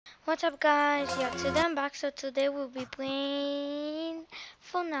What's up, guys? Yeah, today I'm back. So today we'll be playing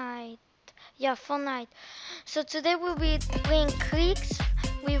Fortnite. Yeah, Fortnite. So today we'll be playing Clix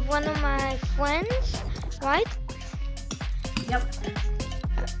with one of my friends, right? Yep.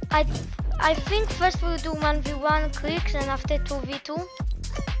 I think first we'll do 1v1 Clix and after 2v2.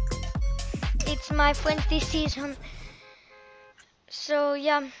 It's my friend's decision. So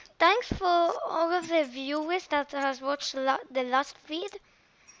yeah, thanks for all of the viewers that has watched the last vid.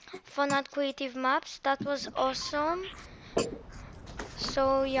 Fortnite creative maps, that was awesome.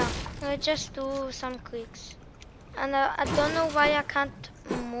 So yeah, let's just do some clicks. And I don't know why I can't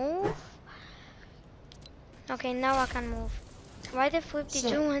move. Okay, now I can move. Why the flip did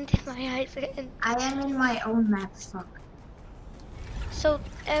you want in my eyes again? I am in my own map, fuck. So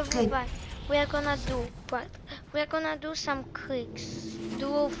everybody, we're gonna do some clicks,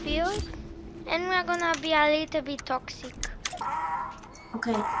 duo field, and we're gonna be a little bit toxic.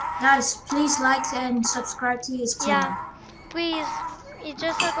 Okay, guys, please like and subscribe to his channel. Yeah, please.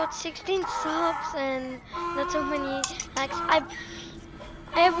 I got 16 subs and not so many likes.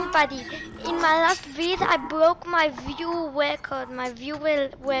 Everybody, in my last vid, I broke my viewer record,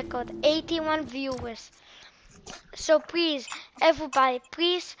 81 viewers. So please, everybody,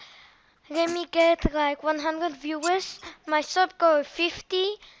 please let me get like 100 viewers. My sub goal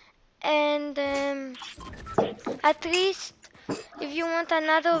 50, and at least if you want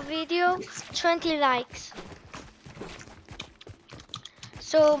another video, 20 likes.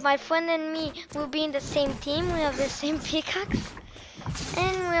 So my friend and me will be in the same team. We have the same pickaxe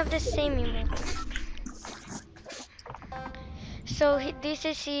and we have the same emote. So this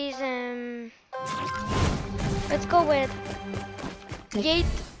is his let's go red. Gate.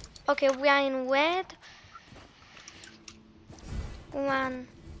 Okay, we are in red. One.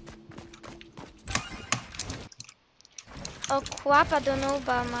 Oh crap, I don't know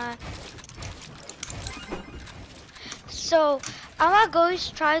about my. So our goal is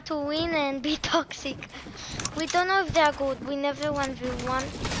try to win and be toxic. We don't know if they are good. We never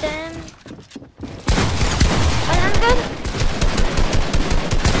 1v1 them. 100?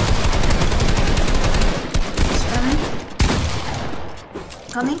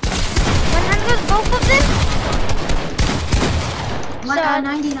 Coming. 100, both of them? One, So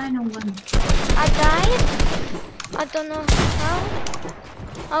 99 on one. I died. I don't know how.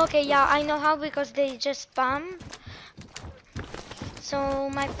 Okay, yeah, I know how because they just spam. So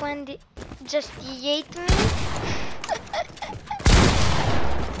my friend just yeet me.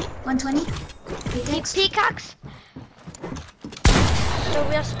 120. Pickaxe. So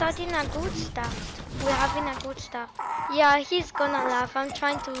we are starting a good start. We're having a good start. Yeah, he's gonna laugh. I'm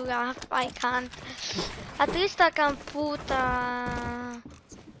trying to laugh. I can't. At least I can put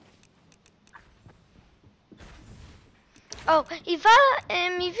Oh, if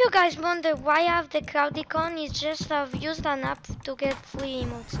you guys wonder why I have the crowd icon, it's just I've used an app to get free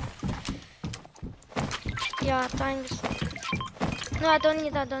emotes. Yeah, thanks. No, I don't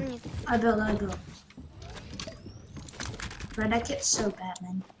need. I build. But that kit's so bad,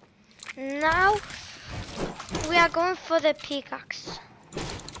 man. Now we are going for the pickaxe.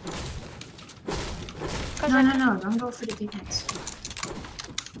 No, don't go for the pickaxe.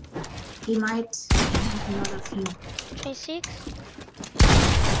 He might have a lot of heal. 26.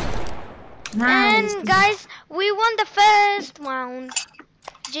 Nice. And guys, we won the first round.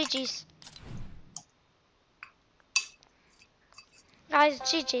 GG's. Guys,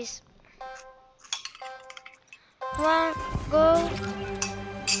 GG's. One, go.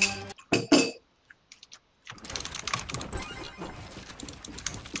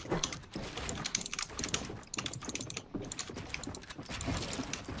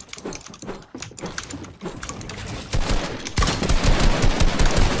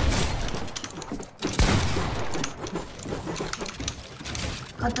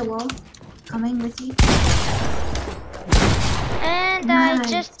 Got the wall. Coming with you. And nice. I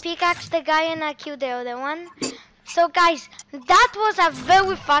just pickaxed the guy and I killed the other one. So guys, that was a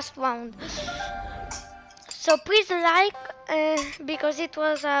very fast round. So please like, because it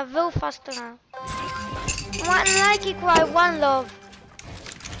was a very fast round. One like equal one love.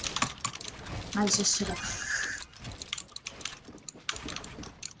 I just should have.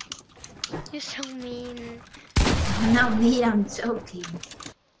 You're so mean. I'm not mean, I'm joking.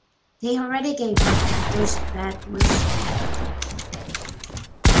 They already gave up those bad whistles.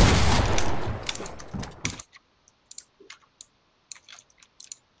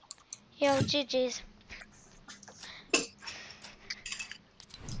 Yo, GG's.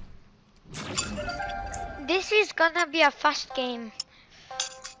 This is gonna be a fast game.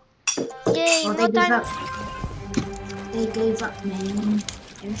 Yay, Oh, no time. They gave up, man.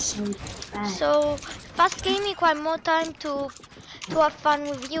 They're so bad. So fast game equal more time to have fun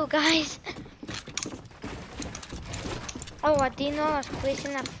with you guys. Oh, I didn't know I was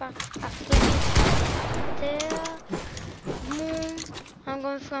placing a freaking there. Boom. I'm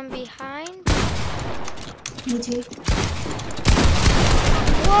going from behind. Me too.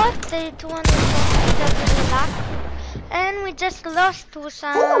 What? They 200 luck. And we just lost to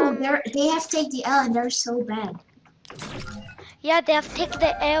some. Oh, they have take the L and they're so bad. Yeah, they have taken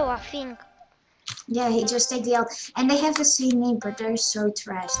the L, I think. Yeah, he just take the L. And they have the same name, but they're so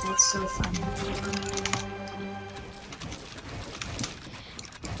trash. That's so funny.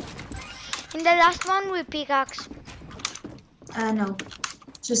 In the last one, we pickaxe. No.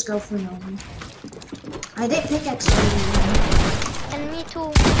 Just go for normal. I did pickaxe already. And me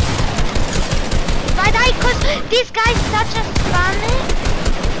too. If I die, cause this guy's such a spammer.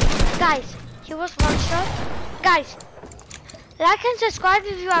 Guys, he was one shot. Guys, like and subscribe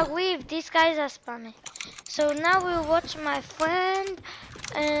if you agree if these guys are spammy. So now we'll watch my friend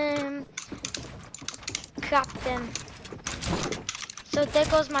crap them. So there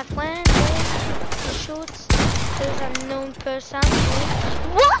goes my friend. He shoots. There's a known person.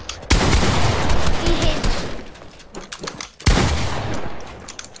 What? He hits.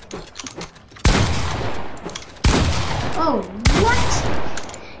 Oh, what?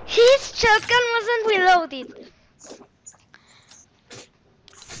 His shotgun wasn't reloaded.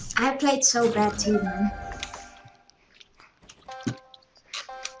 I played so bad too, man.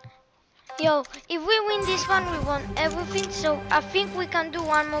 Yo, if we win this one, we won everything. So I think we can do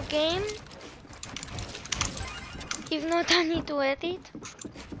one more game. If not, I need to edit.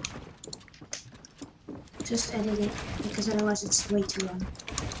 Just edit it, because otherwise it's way too long.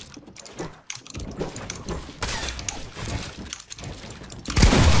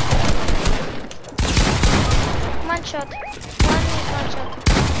 One shot. One shot.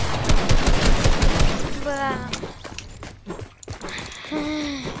 Bruh.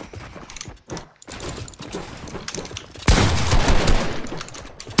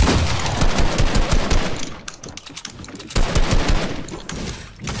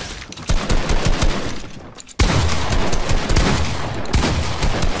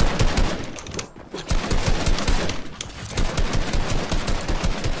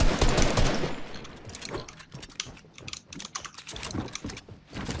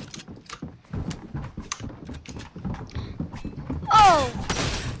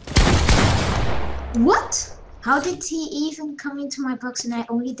 What? How did he even come into my box and I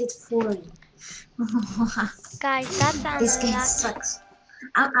only did 40? Guys, that's unlucky. This game sucks.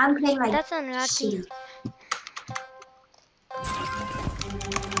 I'm playing like That's unlucky. shitty.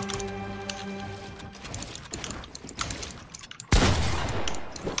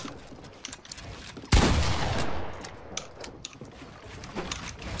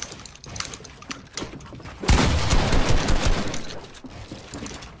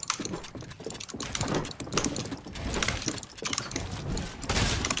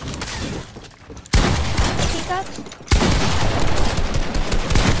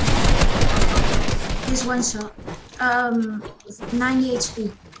 This one shot. 90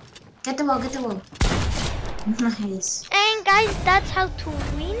 HP. Get the wall, get the wall. Nice. And guys, that's how to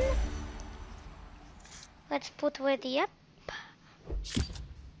win. Let's put ready up.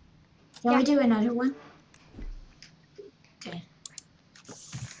 Can we do another one? Okay.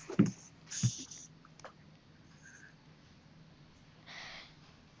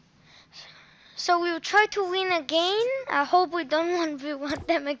 So we'll try to win again. I hope we don't 1v1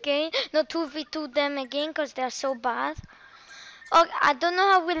 them again. Not 2v2 them again because they're so bad. Oh, I don't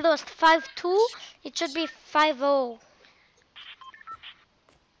know how we lost. 5-2? It should be 5-0.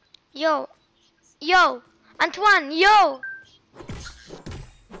 Yo. Yo. Antoine, yo.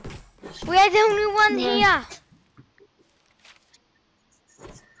 We are the only one here.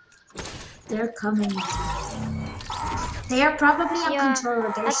 They're coming. They are probably on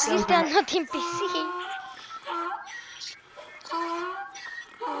controller. They're at so least bad. they're not in PC.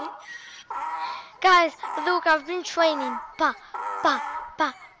 Guys, look, I've been training. Pa, pa,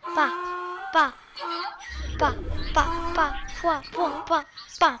 pa, pa, pa, pa, pa, pa, pa, pa, pa,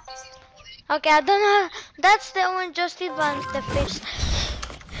 pa. Okay, I don't know. That's the one just did one, the fish.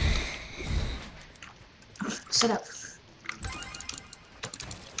 Shut up.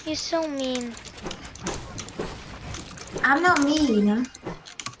 You're so mean. I'm not me, you know.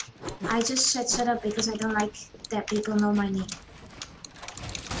 I just said shut up because I don't like that people know my name.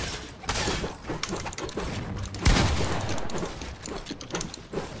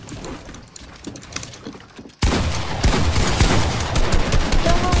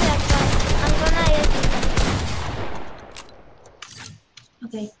 Don't worry, I'm gonna edit.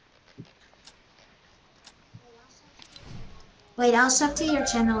 Okay. Wait, I'll sub to your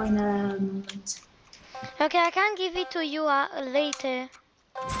channel in a moment. Okay, I can give it to you later.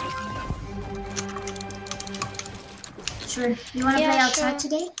 Sure. You wanna play Yeah, outside sure.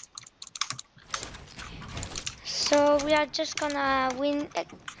 today? So we are just gonna win.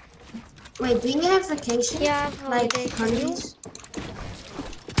 Wait, do you have vacation? Yeah, Like holidays. And you? holidays?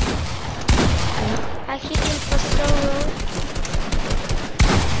 I hit him for solo.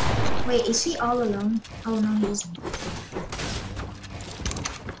 Wait, is he all alone? Oh no, he isn't.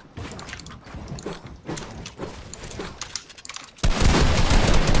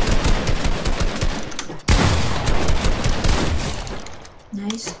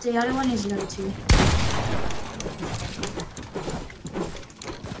 Nice. The other one is low too.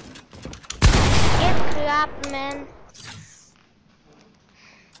 Get clapped, man.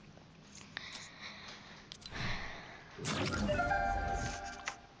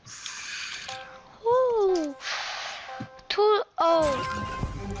 Ooh. 2-0.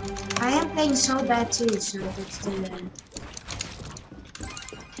 I am playing so bad too, so that's the.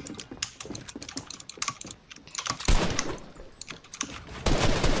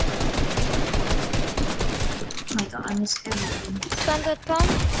 Oh my god, I missed everything. 200 pump.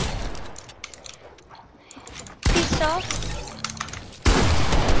 Piece off.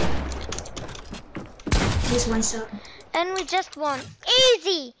 Here's one shot. And we just won.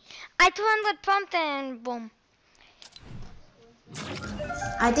 Easy! I 200 pumped and boom.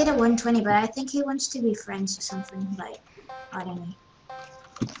 I did a 120, but I think he wants to be friends or something. Like, I don't know.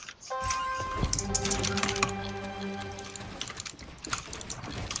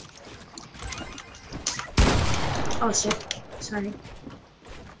 Oh shit. Sorry.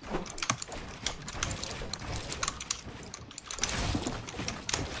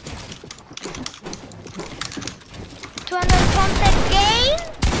 Pumped again?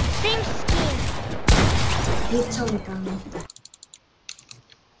 Same skin. He's totally gone.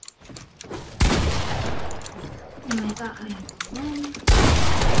 Oh my god, I have one.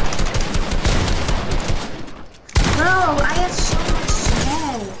 Bro, I have so much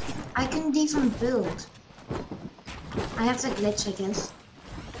health. I couldn't even build. I have the glitch, I guess.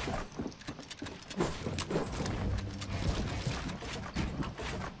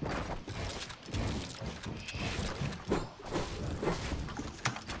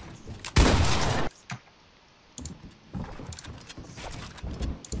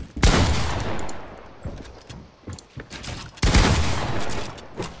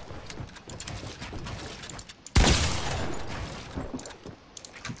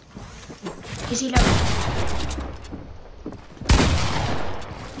 Is he low?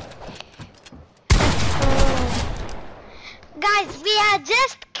 Guys, we are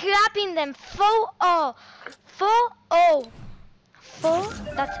just clapping them. 4-0. 4-0. 4,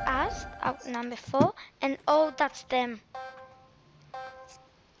 that's us, number 4, and 0, that's them.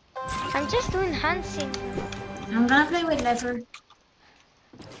 I'm just doing Hansing. I'm gonna play with lever.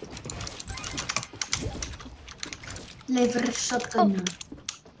 Lever shotgun. Oh.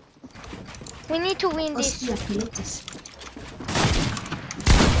 We need to win this. Hostia, peletes.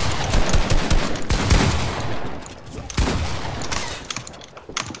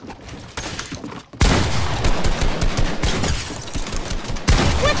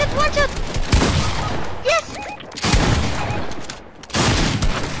 One shot! Yes!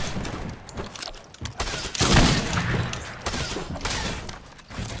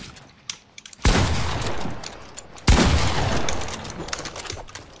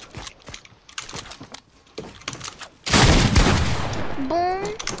 Boom.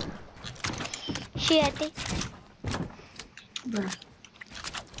 Shit. Bruh.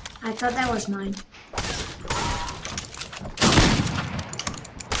 I thought that was mine.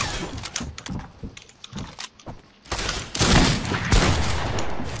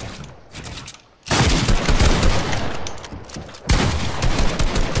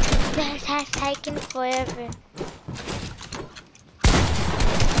 This has taken forever.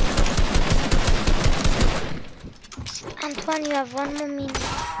 Antoine, you have 1 more minute.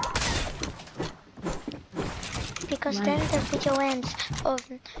 Because then the video ends. Oh,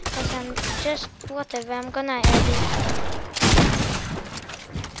 but I'm just whatever. I'm gonna edit.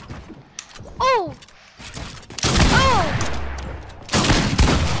 Oh!